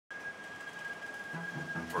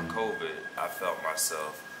For COVID, I felt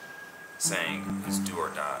myself saying it's do or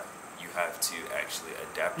die. You have to actually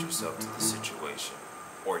adapt yourself to the situation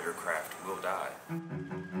or your craft will die.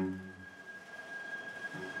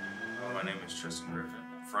 My name is Tristian Griffin.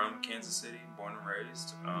 I'm from Kansas City, born and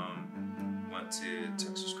raised. Went to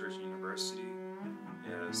Texas Christian University,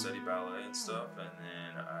 studied ballet and stuff, and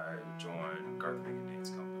then I joined Garth Dance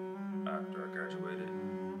Company after I graduated.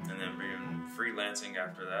 And then being freelancing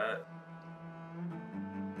after that.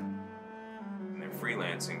 And then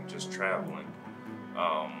freelancing, just traveling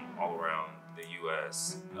all around the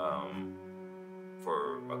U.S.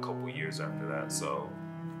 For a couple years after that. So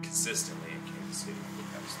consistently in Kansas City for the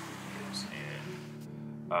past 3 years.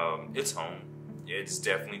 And it's home. It's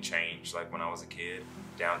definitely changed. Like when I was a kid,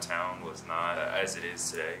 downtown was not as it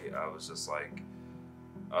is today. I was just like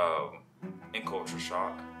in culture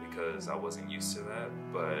shock because I wasn't used to that.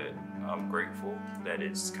 But I'm grateful that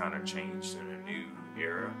it's kind of changed in a new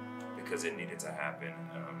era because it needed to happen.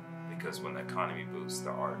 Because when the economy boosts, the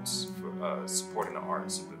arts, supporting the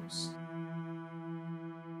arts boosts.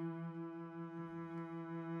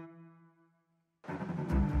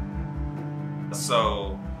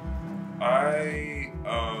 So I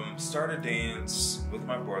started dance with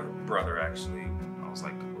my brother actually. I was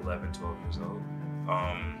like 11, 12 years old.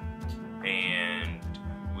 And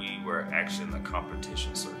we were actually in the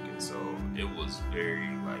competition circuit. So it was very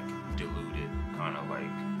like diluted kind of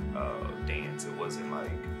like dance. It wasn't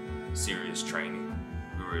like serious training.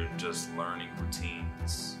 We were just learning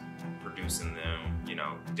routines, producing them, you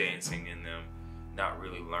know, dancing in them, not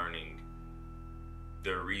really learning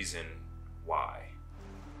the reason why.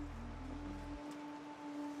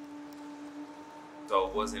 So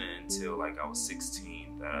it wasn't until like I was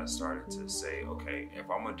 16 that I started to say, okay, if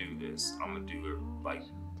I'm gonna do this, I'm gonna do it like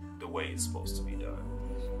the way it's supposed to be done.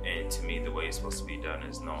 And to me, the way it's supposed to be done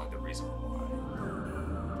is knowing the reason why.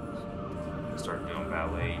 I started doing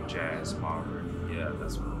ballet, jazz, modern. Yeah,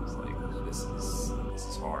 that's when I was like, this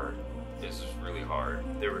is hard. This is really hard.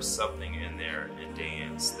 There was something in there in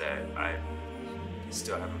dance that I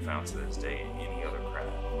still haven't found to this day in any other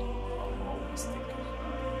craft. I'm always thinking about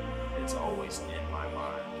it. It's always in my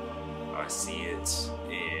mind. I see it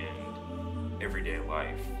in everyday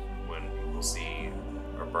life. When people see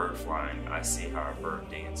a bird flying, I see how a bird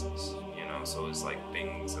dances, you know? So it's like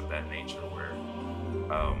things of that nature where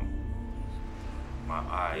my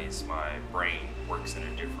eyes, my brain works in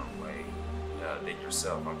a different way than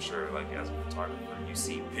yourself. I'm sure like as a photographer, you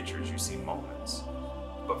see pictures, you see moments.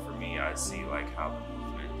 But for me, I see like how the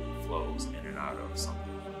movement flows in and out of something.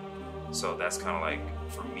 So that's kind of like,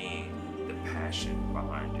 for me, the passion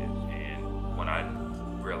behind it. And when I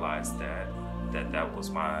realized that was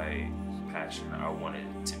my passion, I wanted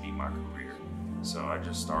it to be my career. So I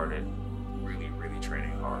just started really, really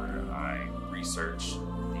training harder. I researched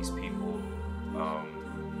these people,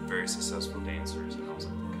 very successful dancers, and I was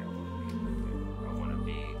like, okay, I want to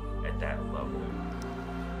be at that level.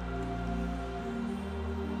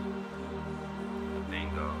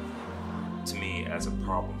 To me, as a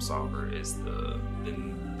problem solver is the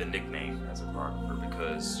nickname as a photographer,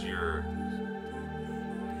 because you're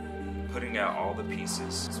putting out all the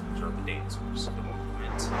pieces, which are the dancers, the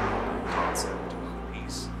movement, the concept of the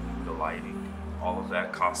piece, the lighting, all of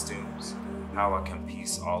that, costumes, how I can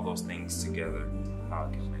piece all those things together, how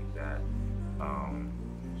I can make that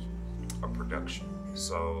a production.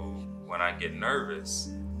 So when I get nervous,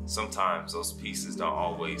 sometimes those pieces don't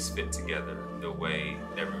always fit together the way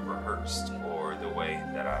that we rehearsed or the way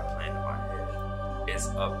that I planned in my head. It's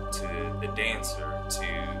up to the dancer to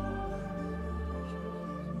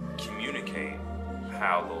communicate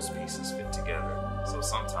how those pieces fit together. So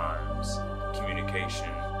sometimes communication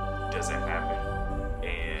doesn't happen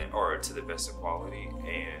or to the best of quality,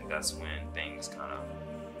 and that's when things kind of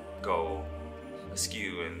go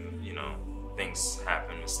askew and, you know, things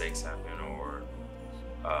happen, mistakes happen, or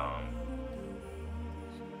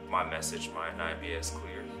my message might not be as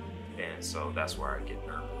clear. And so that's where I get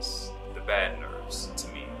nervous. The bad nerves to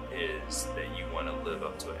me is that you want to live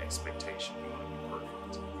up to an expectation. You want to be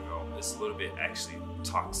perfect. You know, it's a little bit actually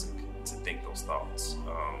toxic to think those thoughts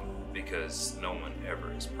because no one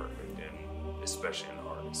ever is perfect, and especially in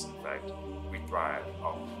artists. In fact, we thrive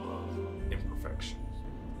off of imperfection.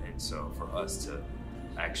 And so for us to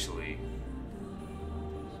actually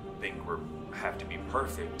think we have to be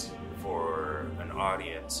perfect for an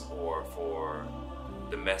audience or for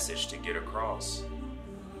the message to get across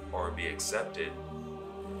or be accepted,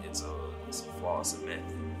 it's a flaw, it's a myth.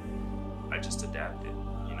 I just adapted,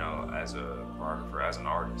 you know, as a photographer, as an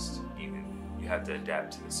artist, even you have to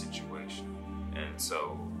adapt to the situation. And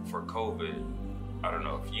so for COVID, I don't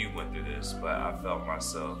know if you went through this, but I felt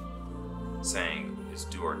myself saying it's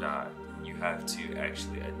do or die. You have to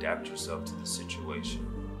actually adapt yourself to the situation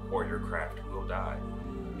or your craft will die.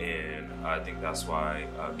 And I think that's why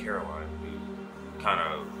Caroline, who kind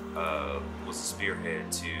of was a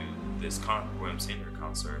spearhead to this William Senior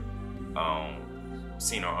concert,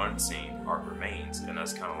 seen or unseen, art remains. And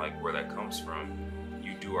that's kind of like where that comes from.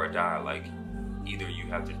 You do or die. Like, either you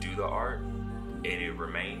have to do the art and it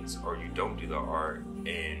remains, or you don't do the art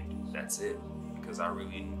and that's it. Because I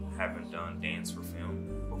really haven't done dance for film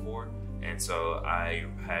before, and so I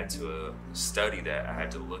had to study that. I had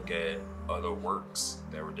to look at other works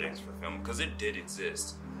that were dance for film, because it did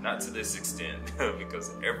exist, not to this extent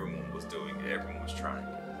because everyone was doing it, everyone was trying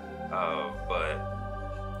it, but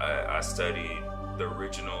I studied the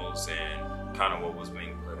originals and kind of what was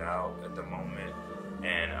being put out at the moment,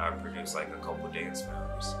 and I produced like a couple dance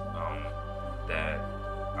films that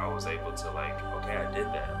I was able to, like, okay, I did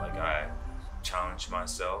that. Like, I challenged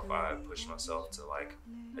myself, I pushed myself to like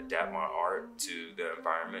adapt my art to the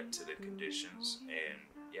environment, to the conditions. And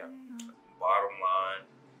yeah, bottom line,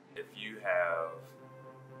 if you have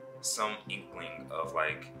some inkling of,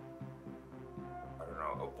 like, I don't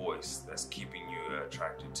know, a voice that's keeping you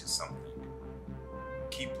attracted to something,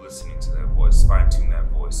 keep listening to that voice, fine-tune that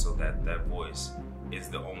voice so that that voice is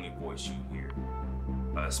the only voice you hear.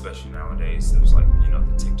 Especially nowadays, there's, like, you know,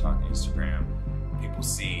 the TikTok, Instagram, people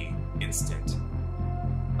see instant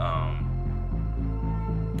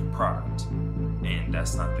product, and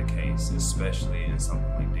that's not the case, especially in something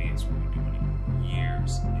like dance where you're doing it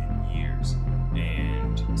years and years,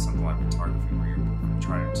 and something like photography where you're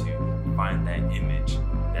trying to find that image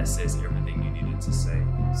that says everything you needed to say.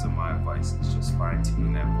 So my advice is just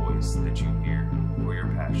fine-tune that voice that you hear for your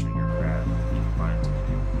passion, your craft. You can fine-tune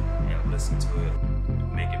it and listen to it,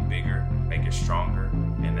 make it bigger, make it stronger,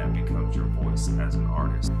 and that becomes your voice as an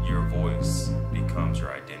artist. Your voice becomes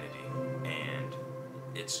your identity, and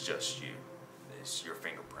it's just you. It's your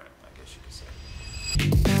fingerprint, I guess you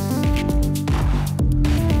could say.